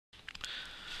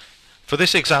For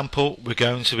this example, we're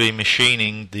going to be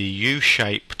machining the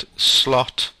U-shaped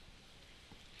slot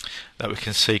that we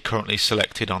can see currently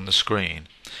selected on the screen.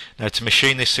 Now, to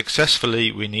machine this successfully,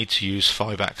 we need to use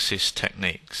 5-axis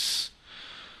techniques.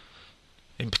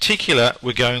 In particular,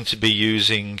 we're going to be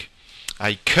using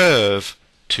a curve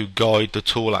to guide the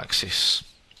tool axis.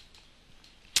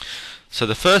 So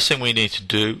the first thing we need to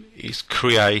do is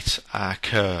create our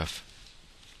curve.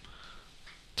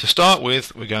 To start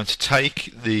with, we're going to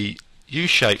take the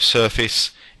U-shaped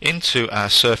surface into our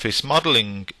surface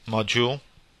modeling module,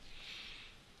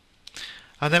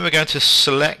 and then we're going to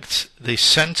select the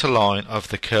center line of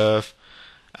the curve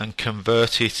and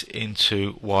convert it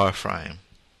into wireframe.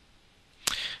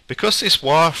 Because this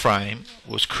wireframe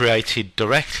was created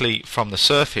directly from the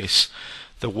surface,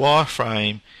 the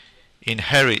wireframe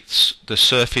inherits the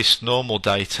surface normal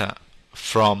data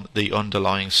from the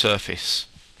underlying surface.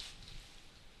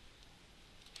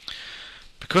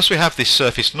 Because we have this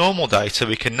surface normal data,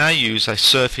 we can now use a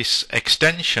surface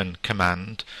extension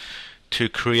command to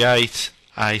create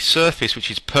a surface which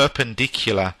is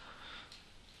perpendicular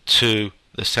to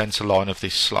the center line of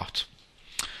this slot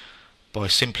by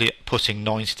simply putting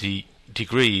 90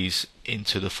 degrees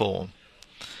into the form.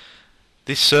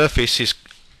 This surface is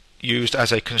used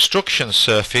as a construction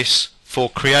surface for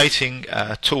creating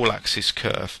a tool axis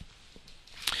curve.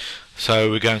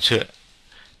 So we're going to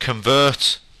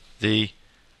convert the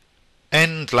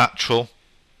end lateral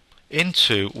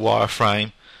into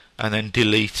wireframe and then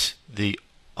delete the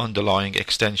underlying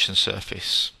extension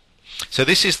surface. So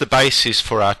this is the basis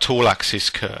for our tool axis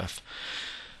curve.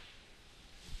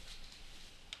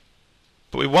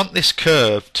 But we want this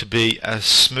curve to be as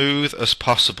smooth as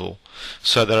possible,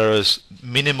 so there are as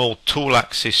minimal tool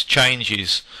axis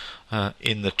changes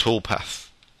in the toolpath.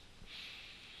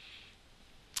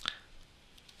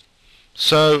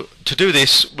 So to do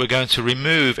this, we're going to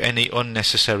remove any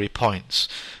unnecessary points.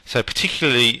 So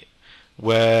particularly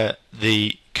where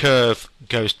the curve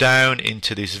goes down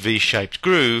into this V-shaped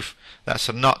groove,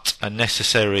 that's not a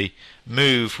necessary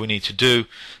move we need to do,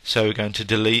 so we're going to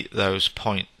delete those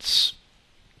points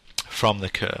from the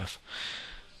curve.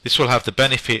 This will have the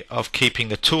benefit of keeping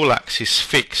the tool axis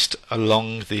fixed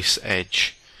along this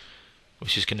edge,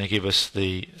 which is going to give us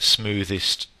the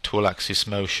smoothest tool axis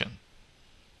motion.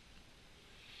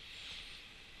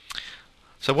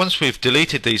 So once we've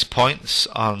deleted these points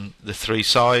on the three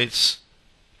sides,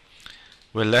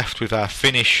 we're left with our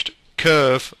finished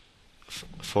curve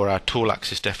for our tool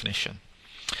axis definition.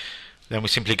 Then we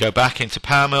simply go back into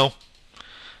PowerMill,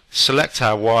 select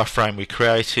our wireframe we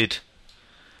created,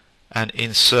 and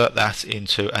insert that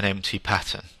into an empty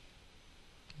pattern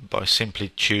by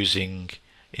simply choosing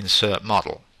Insert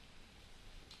Model.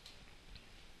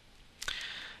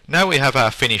 Now we have our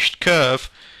finished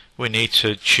curve, we need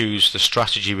to choose the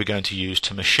strategy we're going to use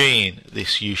to machine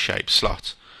this U-shaped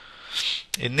slot.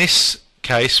 In this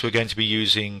case, we're going to be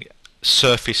using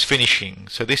surface finishing.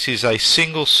 So this is a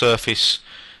single surface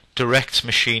direct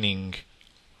machining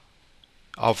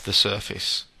of the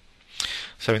surface.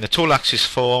 So in the tool axis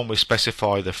form, we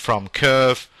specify the From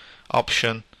Curve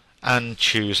option and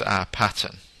choose our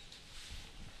pattern.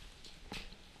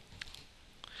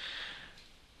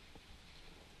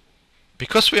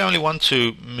 Because we only want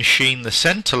to machine the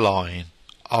center line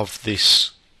of this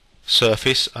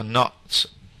surface and not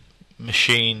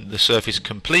machine the surface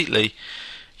completely,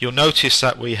 you'll notice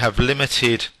that we have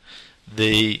limited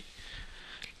the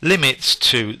limits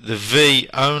to the V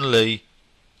only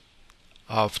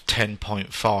of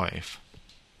 10.5.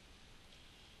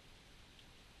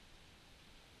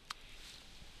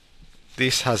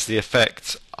 This has the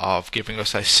effect of giving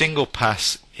us a single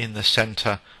pass in the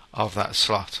center of that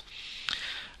slot.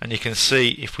 And you can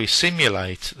see if we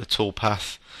simulate the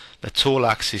toolpath, the tool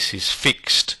axis is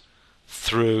fixed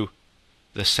through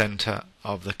the center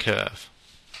of the curve.